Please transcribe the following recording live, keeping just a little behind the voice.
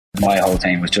my whole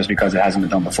thing was just because it hasn't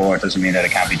been done before, it doesn't mean that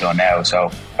it can't be done now.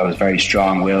 So I was very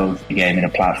strong-willed. He gave me the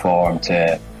platform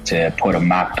to put a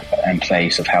map in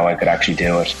place of how I could actually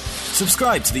do it.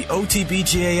 Subscribe to the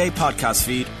OTBGAA podcast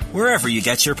feed wherever you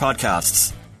get your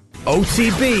podcasts.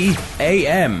 OTB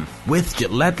AM with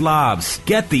Gillette Labs.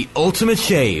 Get the ultimate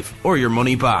shave or your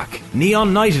money back.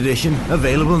 Neon Night Edition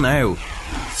available now.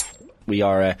 We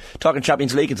are talking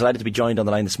Champions League and delighted to be joined on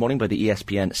the line this morning by the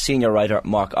ESPN senior writer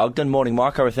Mark Ogden. Morning,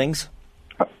 Mark. How are things?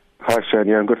 Hi, Shane.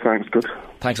 Yeah, I'm good. Thanks. Good.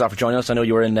 Thanks a lot for joining us. I know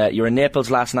you were in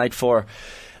Naples last night for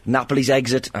Napoli's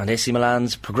exit and AC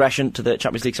Milan's progression to the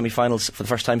Champions League semi-finals for the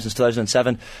first time since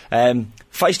 2007.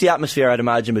 Feisty atmosphere, I'd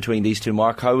imagine, between these two.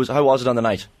 Mark, how was it on the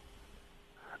night?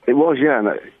 It was, yeah. And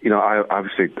I've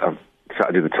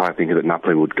started to the time thinking that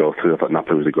Napoli would go through. I thought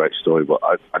Napoli was a great story, but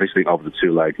I just think over the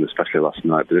two legs, and especially last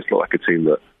night, they just looked like a team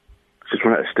that just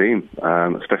run out of steam.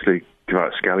 Especially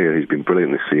Kvaratskhelia, who's been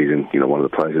brilliant this season. One of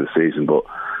the players of the season, but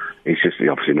he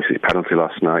obviously missed his penalty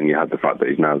last night, and you had the fact that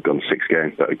he's now gone 6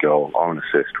 games without a goal or an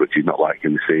assist, which he's not like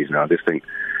in the season. I just think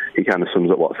he kind of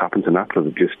sums up what's happened to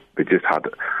Napoli. They've just had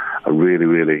a really,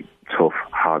 really tough,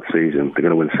 hard season. They're going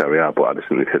to win Serie A, but I just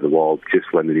think they've hit the wall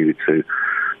just when they needed to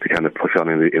kind of push on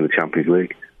in the Champions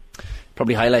League.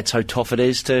 Probably highlights how tough it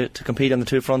is to compete on the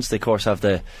two fronts. They, of course, have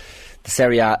the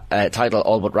Serie A title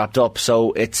all but wrapped up.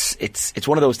 So it's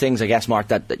one of those things, I guess, Mark,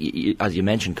 that you, as you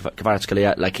mentioned,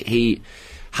 Kvaratskhelia, like he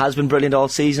has been brilliant all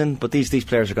season, but these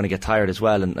players are going to get tired as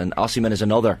well, and Osimhen is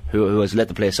another who has lit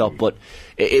the place up, but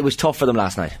it was tough for them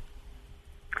last night.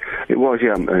 It was,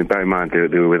 yeah. I mean, bear in mind, they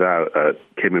were without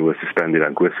Kimi was suspended,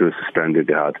 Anguissa was suspended.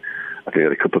 They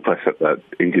had a couple of players that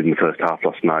injured in the first half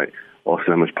last night.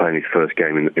 Osimhen was playing his first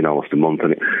game in almost a month,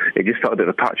 and it just felt a bit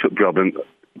of a patch-up job, and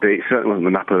it certainly wasn't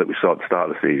the Napoli that we saw at the start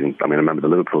of the season. I mean, I remember the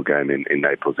Liverpool game in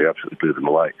Naples, they absolutely blew them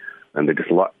away, and they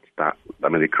just lacked that. I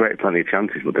mean, they created plenty of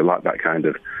chances, but they lacked that kind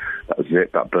of that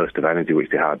zip, that burst of energy which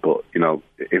they had. But,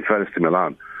 in fairness to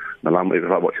Milan, it was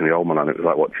like watching the old Milan. It was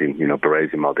like watching,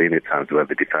 Baresi and Maldini at times, where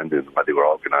they defended, where they were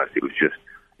organised. It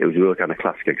was a real kind of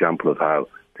classic example of how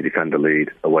to defend a lead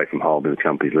away from home in the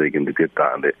Champions League, and they did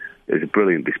that. And it was a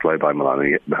brilliant display by Milan,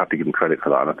 and they have to give them credit for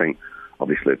that. And I think,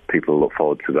 obviously, people look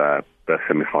forward to their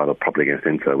semi-final, probably against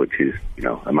Inter, which is,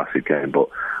 a massive game. But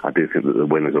I do think that the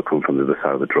winners will come from the other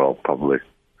side of the draw, probably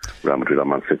Real Madrid or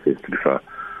Man City, to be fair.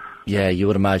 Yeah, you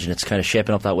would imagine it's kind of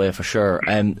shaping up that way for sure.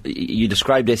 You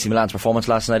described AC Milan's performance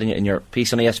last night in your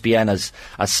piece on ESPN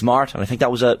as smart, and I think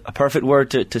that was a perfect word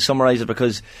to summarise it,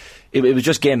 because it was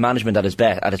just game management at its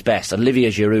best. Olivier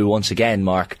Giroud, once again,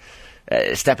 Mark,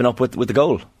 stepping up with the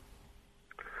goal.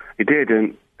 He did,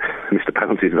 and missed the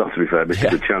penalty as well, to be fair, missed a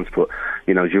good chance, but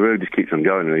Giroud just keeps on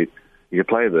going, and he's a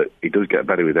player that he does get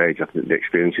better with age. I think the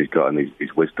experience he's got and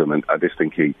his wisdom, and I just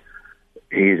think he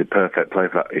is a perfect player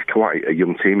for that. It's quite a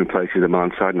young team in places, the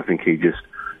Man side, and I think he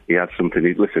adds something.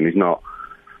 He's not.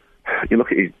 You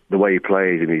look at the way he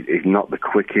plays, and he's not the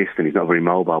quickest, and he's not very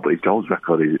mobile, but his goals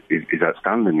record is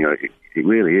outstanding. It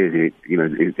really is.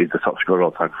 He's the top scorer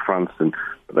all time for France,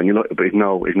 but then you look, but he's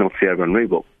no Thierry Henry,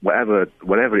 but whatever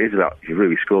it is about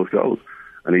Giroud, he scores goals,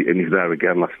 and he's there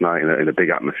again last night in a big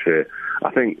atmosphere.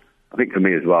 I think for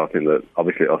me as well, I think that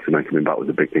obviously Osimhen coming back was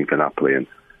a big thing for Napoli, and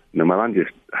Milan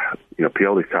just,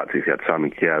 Pioli's tactics, he had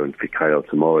Simon Kjaer and Fikayo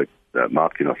Tomori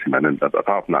marking Osimhen, and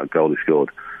apart from that goal he scored,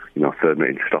 3rd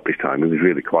minute into stoppage time, it was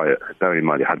really quiet. Bearing in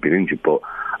mind he had been injured, but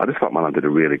I just thought Milan did a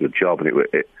really good job, and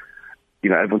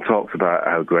everyone talks about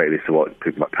how great it is to watch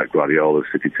people like Pep Guardiola,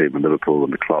 City team and Liverpool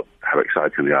and the club, how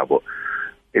exciting they are, but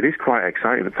it is quite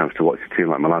exciting at times to watch a team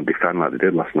like Milan defend like they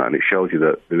did last night, and it shows you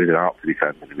that there is an art to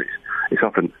defending, and it's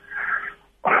often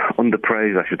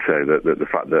underpraised, I should say, that the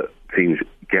fact that teams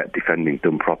get defending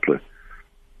done properly.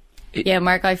 Yeah,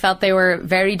 Mark, I felt they were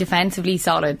very defensively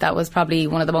solid. That was probably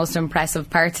one of the most impressive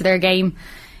parts of their game.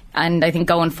 And I think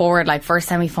going forward, like first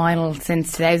semi-final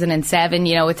since 2007,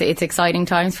 it's exciting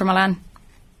times for Milan.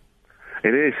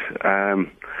 It is.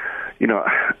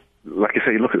 Like I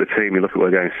say, you look at the team, you look at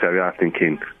where they're in Serie A,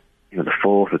 thinking, the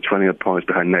 4th or 20 odd points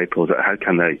behind Naples. How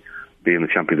can they be in the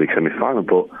Champions League semi-final?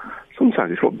 But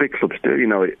sometimes it's what big clubs do.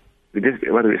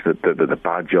 Whether it's the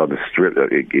badge or the strip,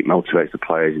 it motivates the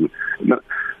players.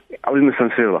 I was in the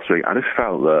San Siro last week. I just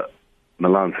felt that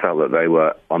Milan felt that they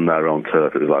were on their own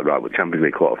turf. It was like, right, with Champions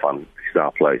League quarter-final, this is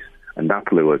our place. And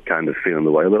Napoli were kind of feeling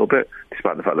the way a little bit,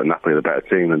 despite the fact that Napoli are the better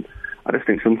team. And I just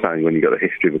think sometimes when you got a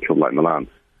history of a club like Milan,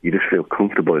 you just feel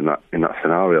comfortable in that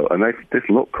scenario. And they just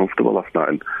looked comfortable last night.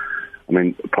 And I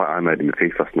mean, the point I made in the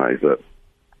piece last night is that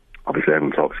obviously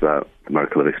everyone talks about the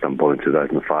miracle of Istanbul in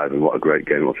 2005 and what a great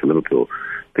game it was for Liverpool.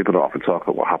 People don't often talk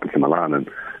about what happened to Milan, and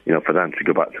for them to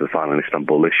go back to the final in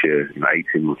Istanbul this year,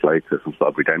 18 months later, some sort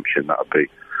of redemption, that'd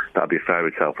be a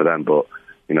fairy tale for them. But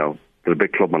they're a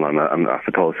big club, man, and I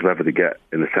suppose if ever they get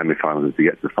in the semi-finals and they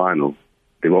get to the final,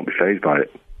 they won't be fazed by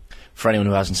it. For anyone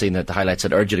who hasn't seen the highlights,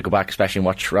 I'd urge you to go back, especially and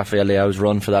watch Rafael Leao's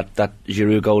run for that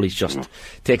Giroud goal. He just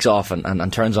takes off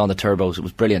and turns on the turbos. It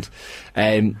was brilliant.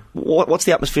 What's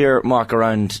the atmosphere, Mark,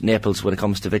 around Naples when it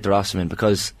comes to Victor Osimhen?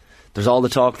 Because there's all the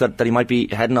talk that he might be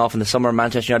heading off in the summer.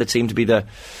 Manchester United seem to be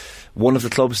one of the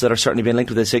clubs that are certainly being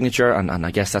linked with his signature, and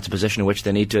I guess that's a position in which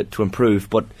they need to improve.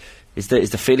 But is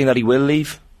the feeling that he will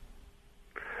leave?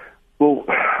 Well,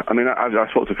 I mean, I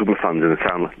spoke to a couple of fans in the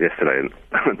town yesterday, and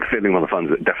the feeling on the fans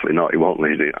that definitely not, he won't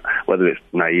leave. Whether it's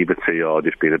naivety or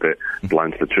just being a bit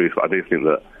blind to the truth, but I do think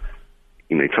that,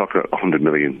 you talk about 100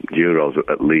 million euros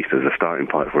at least as a starting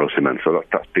point for Osimhen, so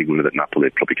that's big money that Napoli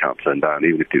probably can't turn down,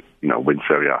 even if they, win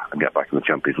Serie A and get back in the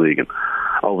Champions League. And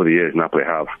over the years, Napoli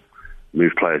have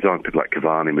moved players on, people like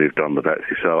Cavani moved on,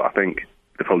 Lavezzi, so I think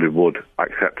they probably would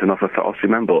accept an offer for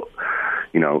Osimhen, but,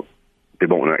 they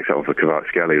won't want to accept one for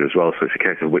Kvaratskhelia as well, so it's a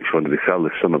case of which one do they sell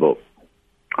this summer. But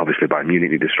obviously Bayern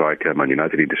Munich need a striker, Man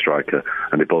United need a striker,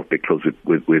 and they're both big clubs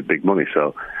with big money.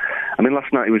 So, I mean,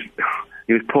 last night he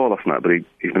was poor last night, but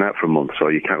he's been out for a month, so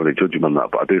you can't really judge him on that.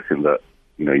 But I do think that,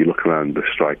 you look around the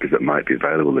strikers that might be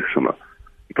available this summer,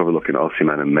 you're probably looking at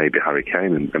Osimhen and maybe Harry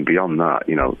Kane, and beyond that,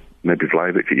 maybe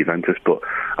Vlahovic at Juventus, but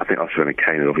I think Osimhen and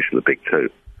Kane are obviously the big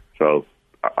two. So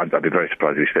I'd be very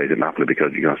surprised if he stays at Napoli,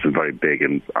 because you're going to have some very big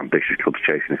and ambitious clubs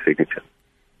chasing his signature.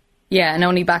 Yeah, and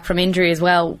only back from injury as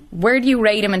well. Where do you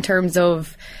rate him in terms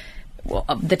of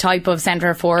the type of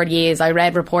centre forward he is? I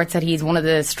read reports that he's one of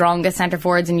the strongest centre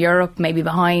forwards in Europe, maybe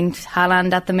behind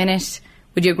Haaland at the minute.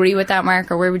 Would you agree with that,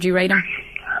 Mark, or where would you rate him?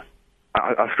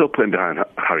 I still put him behind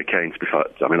Harry Kane.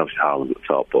 I mean, obviously Haaland's at the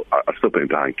top, but I still put him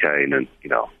behind Kane, and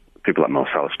people like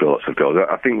Marcelo Storz have goals.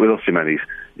 I think with Osimhen,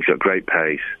 he's got great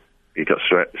pace. He's got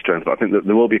strength, but I think that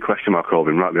there will be a question mark over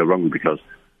him, rightly or wrongly, because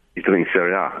he's doing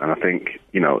Serie A, and I think,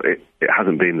 it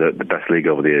hasn't been the best league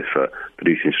over the years for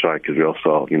producing strikers. We all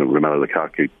saw, Romelu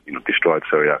Lukaku, destroyed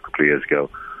Serie A a couple of years ago.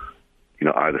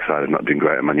 Either side is not doing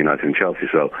great at Man United and Chelsea,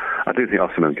 so I do think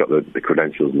Osimhen's got the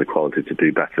credentials and the quality to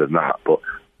do better than that, but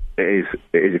it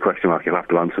is a question mark. He'll have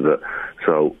to answer that.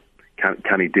 So,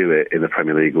 can he do it in the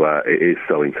Premier League where it is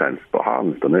so intense? But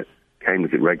Haaland's done it. Kane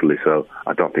does it regularly, so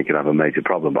I don't think he'll have a major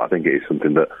problem. But I think it is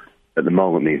something that, at the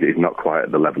moment, means he's not quite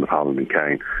at the level of Haaland and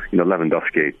Kane.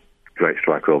 Lewandowski, great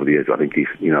striker over the years. I think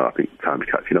I think time's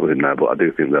catching up with him now. But I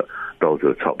do think that those are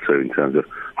the top two in terms of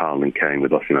Haaland and Kane,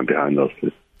 with Osimhen behind those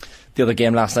two. The other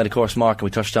game last night, of course, Mark, and we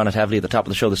touched on it heavily at the top of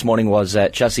the show this morning, was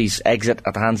Chelsea's exit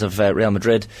at the hands of Real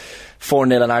Madrid,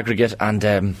 4-0 in aggregate,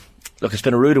 and look, it's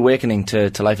been a rude awakening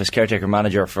to life as caretaker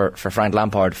manager for Frank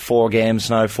Lampard. 4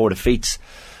 games now, 4 defeats.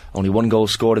 Only 1 goal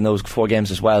scored in those 4 games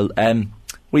as well.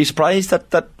 Were you surprised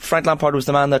that Frank Lampard was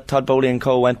the man that Todd Bowley and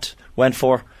co went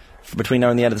for between now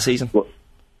and the end of the season? Well,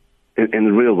 in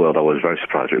the real world, I was very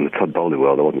surprised. In the Todd Bowley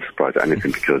world, I wasn't surprised at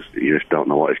anything, because you just don't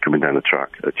know what is coming down the track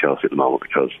at Chelsea at the moment,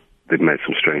 because they've made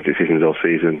some strange decisions all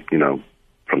season.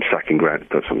 From sacking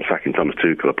Thomas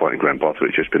Tuchel, appointing Graham Potter.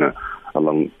 It's just been a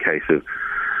long case of,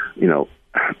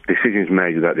 decisions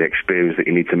made without the experience that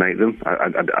you need to make them,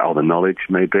 or the knowledge,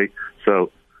 maybe.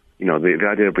 So, the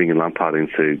idea of bringing Lampard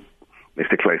into, it's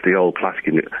the old classic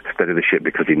steady the ship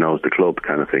because he knows the club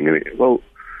kind of thing. And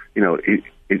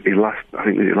his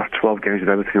last 12 games with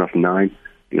Everton, last 9,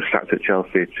 he was sacked at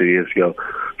Chelsea 2 years ago.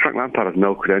 Frank Lampard has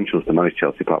no credentials to manage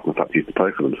Chelsea apart from the fact he used to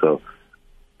play for them. So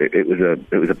it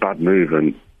was a bad move,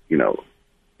 and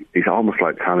it's almost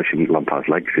like tarnishing Lampard's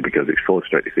legacy, because it's 4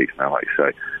 straight defeats now, like you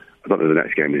say. I don't know who the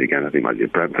next game is again. I think it might be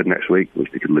Brentford next week,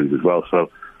 which they could lose as well.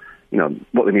 So,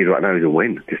 what they need right now is a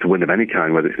win, just a win of any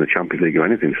kind, whether it's in the Champions League or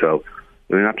anything. So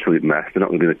they're in an absolute mess. They're not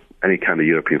going to be in any kind of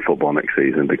European football next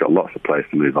season. They've got lots of players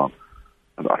to move on.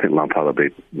 I think Lampard will be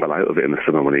well out of it in the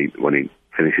summer when he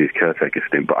finishes his caretaker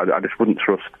stint. But I just wouldn't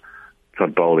trust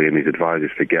Todd Bowley and his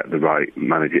advisors to get the right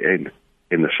manager in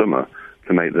the summer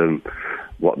to make them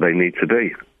what they need to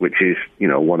be, which is,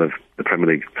 one of the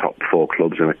Premier League's top 4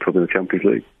 clubs and a club in the Champions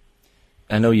League.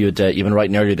 I know you've been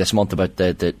writing earlier this month about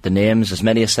the names, as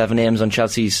many as 7 names on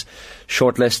Chelsea's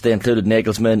shortlist. They included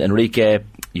Nagelsmann, Enrique,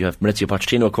 you have Maurizio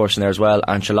Pochettino, of course, in there as well,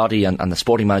 Ancelotti, and the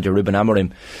sporting manager Ruben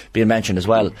Amorim being mentioned as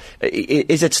well.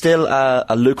 Is it still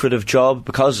a lucrative job?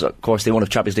 Because, of course, they won't have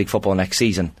Champions League football next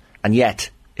season, and yet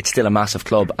it's still a massive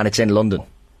club, and it's in London.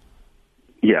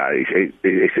 Yeah,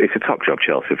 it's a top job,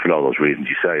 Chelsea, for all those reasons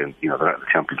you say, and they're at the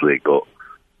Champions League, but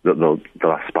they'll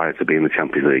aspire to be in the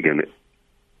Champions League, and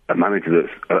a manager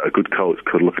that's a good coach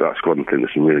could look at that squad and think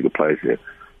there's some really good players here.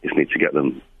 You just need to get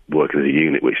them working as a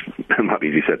unit, which might be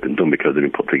easier said than done because they've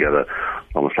been put together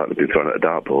almost like they've been thrown at a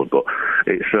dartboard. But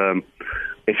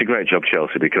it's a great job,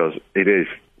 Chelsea, because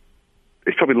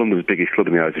it's probably London's biggest club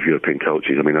in the eyes of European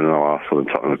coaches. I mean, I know Arsenal and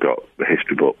Tottenham have got the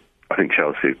history, but I think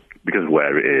Chelsea, because of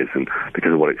where it is and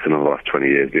because of what it's done over the last 20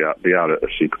 years, they are a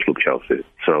super club, Chelsea.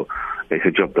 So it's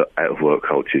a job that out-of-work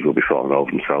coaches will be falling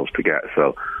over themselves to get.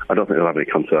 So I don't think they'll have any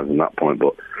concerns on that point.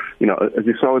 But, you know, as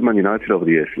you saw with Man United over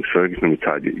the years since Ferguson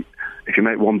retired, if you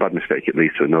make one bad mistake, it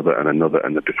leads to another and another,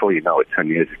 and before you know it, 10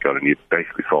 years is gone and you've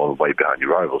basically fallen way behind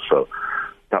your rivals. So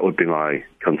that would be my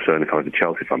concern if I was a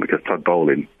Chelsea fan, because Todd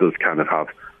Bowling does kind of have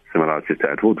similarities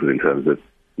to Ed Woodward in terms of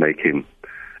making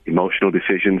emotional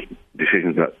decisions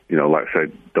that, you know, like I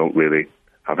said, don't really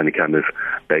have any kind of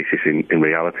basis in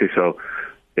reality. So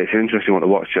it's an interesting one to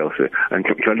watch, Chelsea. And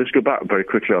can I just go back very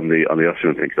quickly on the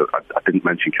Osimhen thing? So I didn't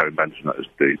mention Karim Benzema as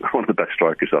one of the best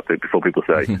strikers, I think, before people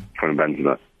say Karim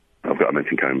Benzema. I've got to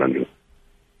mention Karim Benzema.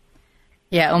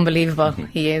 Yeah, unbelievable.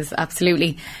 He is,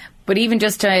 absolutely. But even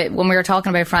just when we were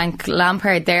talking about Frank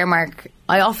Lampard there, Mark,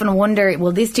 I often wonder,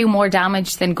 will this do more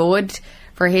damage than good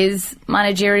for his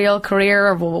managerial career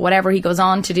or whatever he goes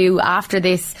on to do after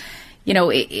this? You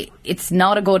know, it's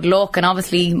not a good look, and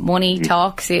obviously money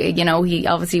talks. You know, he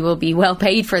obviously will be well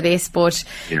paid for this, but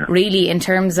really in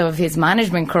terms of his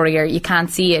management career, you can't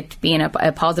see it being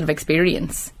a positive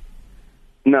experience.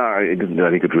 No, it didn't do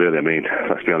any good, really. I mean,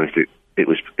 let's be honest, it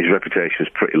was, his reputation was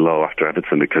pretty low after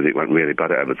Everton because it went really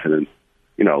bad at Everton. And,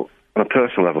 you know, on a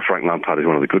personal level, Frank Lampard is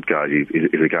one of the good guys.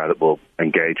 He's a guy that will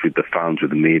engage with the fans,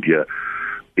 with the media.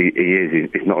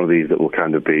 He's not one of these that will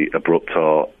kind of be abrupt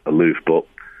or aloof, but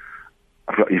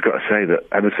you've got to say that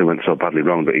Everton went so badly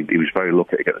wrong that he was very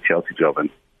lucky to get the Chelsea job,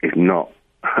 and he's not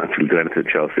actually doing anything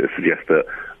at Chelsea to suggest that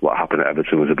what happened at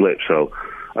Everton was a blip. So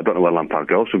I don't know where Lampard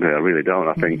goes from here. I really don't.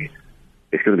 I think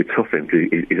it's going to be tough for him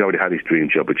because he's already had his dream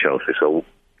job with Chelsea. So,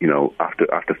 you know,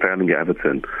 after failing at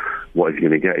Everton, what is he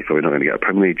going to get? He's probably not going to get a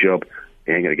Premier League job.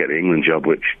 He ain't going to get the England job,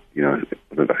 which, you know,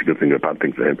 I think that's a good thing or a bad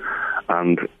thing for him.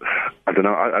 And I don't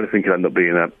know, I just think he'll end up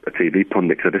being a TV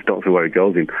pundit, because I just don't see where he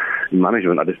goes in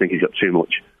management. I just think he's got too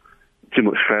much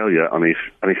failure on his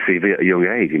CV at a young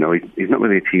age. You know, he's not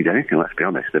really achieved anything, let's be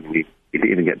honest. I mean, he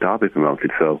didn't even get Derby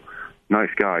promoted, so nice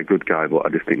guy, good guy, but I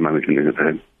just think management isn't for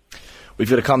him. We've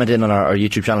got a comment in on our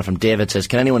YouTube channel from David. Says,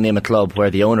 can anyone name a club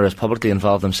where the owner has publicly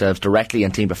involved themselves directly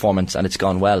in team performance and it's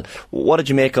gone well? What did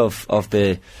you make of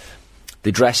the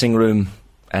dressing room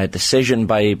decision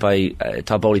by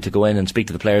Todd Bowley to go in and speak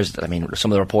to the players? I mean,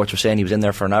 some of the reports were saying he was in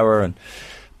there for an hour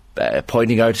and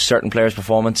pointing out certain players'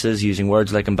 performances, using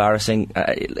words like embarrassing.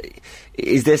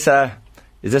 Is this a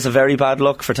very bad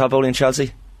look for Todd Bowley and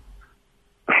Chelsea?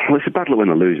 Well, it's a bad look when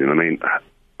they're losing. I mean,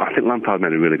 I think Lampard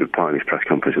made a really good point in his press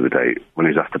conference of the day when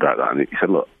he was asked about that, and he said,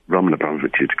 look, Roman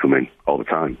Abramovich used to come in all the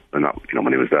time, and that, you know,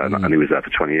 when he was there, and he was there for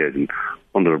 20 years, and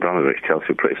under Abramovich, Chelsea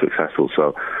were pretty successful.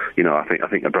 So, you know, I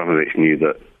think Abramovich knew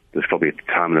that there's probably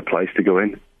a time and a place to go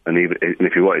in, and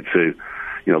if he wanted to,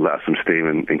 you know, let out some steam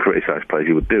and criticise players,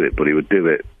 he would do it, but he would do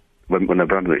it when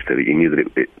Abramovich did it, he knew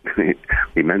that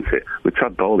he meant it. With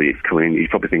Todd Bowley, he's coming in, he's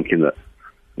probably thinking that,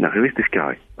 now, who is this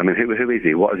guy? I mean, who is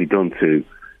he? What has he done to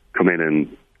come in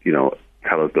and, you know,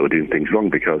 tell us that we're doing things wrong?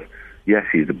 Because, yes,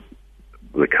 he's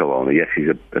the co-owner, yes, he's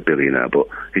a billionaire, but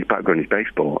his background is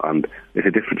baseball, and it's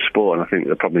a different sport, and I think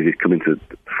the problem is he's come into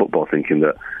football thinking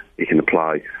that he can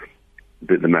apply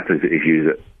the methods that he's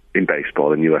used in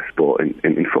baseball and US sport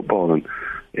in football, and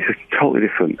it's a totally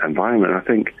different environment. And I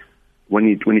think when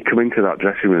you come into that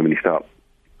dressing room and you start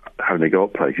having a go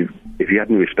at players, if you had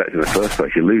any respect in the first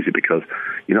place, you lose it because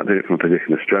you're not doing it from a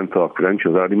position of strength or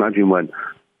credentials. I'd imagine when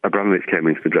Abramovich came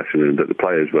into the dressing room that the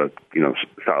players were, you know,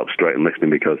 sat up straight and listening,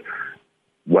 because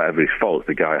whatever his faults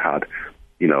the guy had,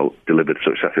 you know, delivered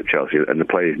success at Chelsea, and the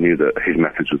players knew that his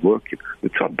methods was working.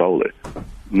 With Todd Bowley,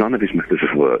 none of his methods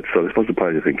have worked. So I suppose the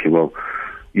players are thinking, well,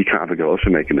 you can't have a go at us for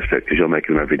making mistakes because you're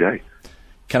making them every day.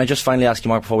 Can I just finally ask you,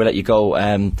 Mark, before we let you go,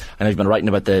 I know you've been writing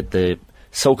about the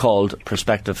so-called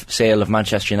prospective sale of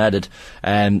Manchester United.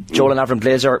 Joel and Avram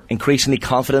Glazer increasingly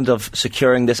confident of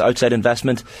securing this outside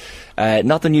investment.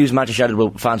 Not the news Manchester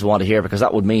United fans will want to hear, because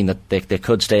that would mean that they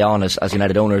could stay on as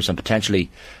United owners and potentially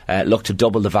look to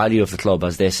double the value of the club,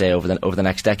 as they say, over the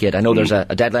next decade. I know there's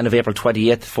a deadline of April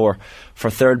 28th for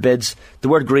third bids. The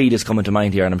word greed is coming to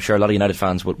mind here, and I'm sure a lot of United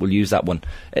fans will use that one.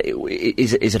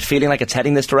 Is it feeling like it's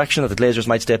heading this direction, that the Glazers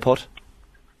might stay put?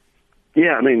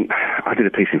 Yeah, I mean, I did a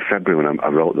piece in February when I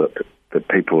wrote that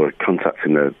people were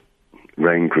contacting the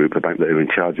Rain Group, a bank that are in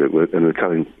charge of it, and they're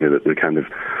telling me that they're kind of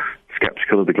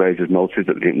sceptical of the Glazers' motives,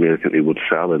 that they didn't really think they would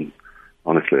sell. And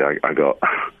honestly, I got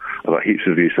I've got heaps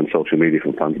of views on social media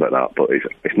from fans about that, but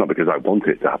it's not because I want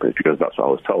it to happen, it's because that's what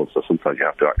I was told. So sometimes you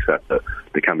have to accept that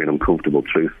there can be an uncomfortable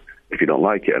truth if you don't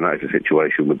like it, and that is the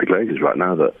situation with the Glazers right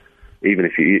now, that even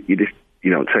if you just,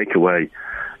 take away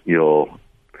your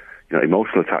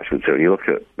emotional attachment to it, and you look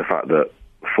at the fact that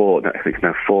four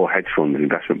hedge funds and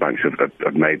investment banks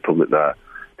have made public their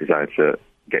desire to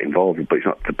get involved, but it's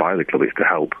not to buy the club, it's to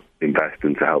help invest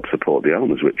and to help support the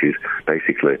owners, which is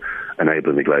basically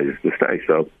enabling the Glazers to stay.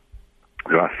 So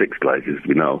there are 6 Glazers,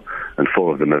 we know, and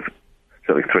 4 of them have,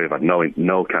 certainly 3 have had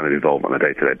no kind of involvement on a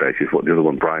day-to-day basis. What the other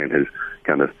one, Brian, has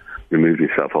kind of removed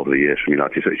himself over the years from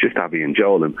United. So it's just Avi and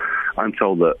Joel, and I'm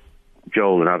told that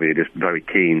Joel and Avi are just very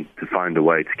keen to find a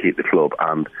way to keep the club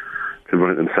and to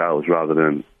run it themselves rather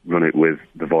than run it with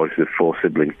the voices of 4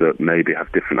 siblings that maybe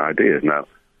have different ideas. Now,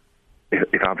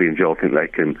 if Avi and Joel think they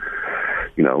can,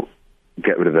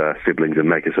 get rid of their siblings and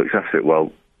make a success of it,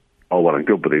 well and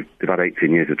good, but they've had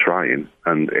 18 years of trying,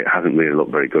 and it hasn't really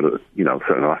looked very good,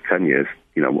 certainly the last 10 years,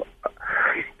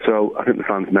 So I think the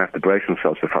fans may have to brace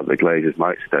themselves for the fact that the Glazers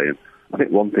might stay. And I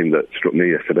think one thing that struck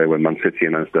me yesterday when Man City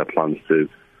announced their plans to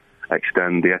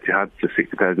extend the Etihad to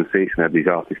 60,000 seats and have these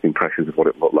artist impressions of what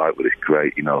it looked like with this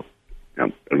great,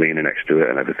 arena next to it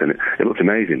and everything. It looked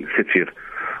amazing. The City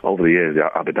over the years,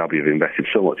 Abu Dhabi have invested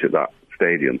so much at that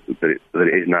stadium that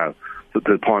it is now to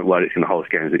the point where it's going to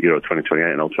host games at Euro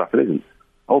 2028 and Old Trafford isn't.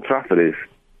 Old Trafford is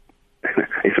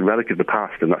it's a relic of the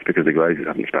past, and that's because the Glazers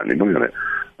haven't spent any money on it.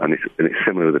 And it's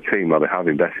similar with the team, where they have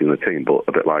invested in the team, but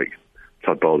a bit like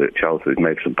Todd Bowley at Chelsea, has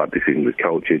made some bad decisions with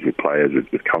coaches, with players,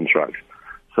 with contracts.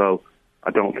 So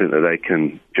I don't think that they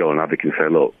can, Joel and Avi can say,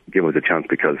 look, give us a chance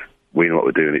because we know what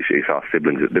we're doing. It's our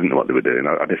siblings that didn't know what they were doing.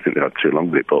 I just think they had too long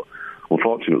with it. But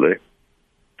unfortunately,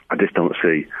 I just don't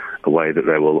see a way that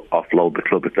they will offload the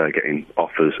club if they're getting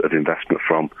offers of investment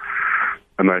from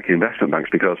American investment banks,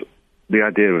 because the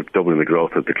idea of doubling the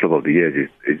growth of the club over the years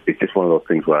is just one of those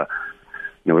things where,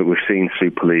 we've seen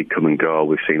Super League come and go,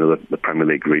 we've seen the Premier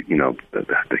League,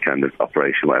 the kind of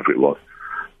operation, whatever it was.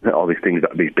 All these things,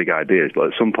 these big ideas, but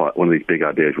at some point one of these big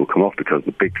ideas will come off because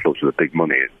the big clubs with the big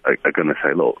money are going to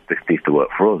say, look, this needs to work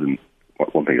for us. And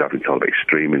one thing I've been told about is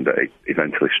streaming, that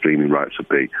eventually streaming rights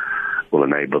will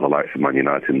enable the likes of Man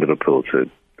United and Liverpool to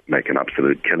make an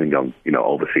absolute killing on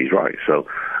overseas rights. So,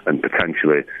 and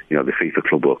potentially the FIFA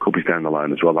Club World Cup is down the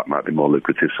line as well. That might be more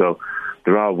lucrative. So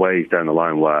there are ways down the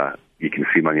line where you can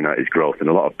see Man United's growth and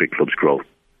a lot of big clubs' growth,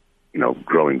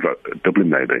 growing, doubling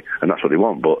maybe, and that's what they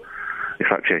want. But it's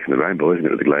like chasing the rainbow, isn't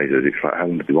it, with the Glazers? It's like, how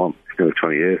long do they want? It's nearly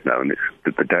 20 years now, and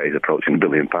the debt is approaching £1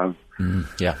 billion.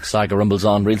 Yeah, saga rumbles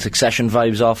on. Real Succession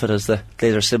vibes off it as the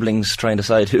Glazer siblings try and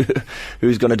decide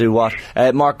who's going to do what.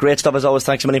 Mark, great stuff as always.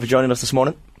 Thanks a million for joining us this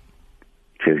morning.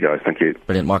 Cheers, guys. Thank you.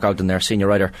 Brilliant. Mark Ogden there, senior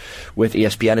writer with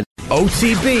ESPN.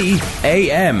 OTB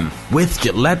AM with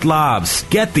Gillette Labs.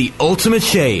 Get the ultimate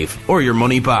shave or your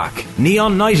money back.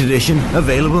 Neon Night Edition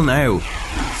available now.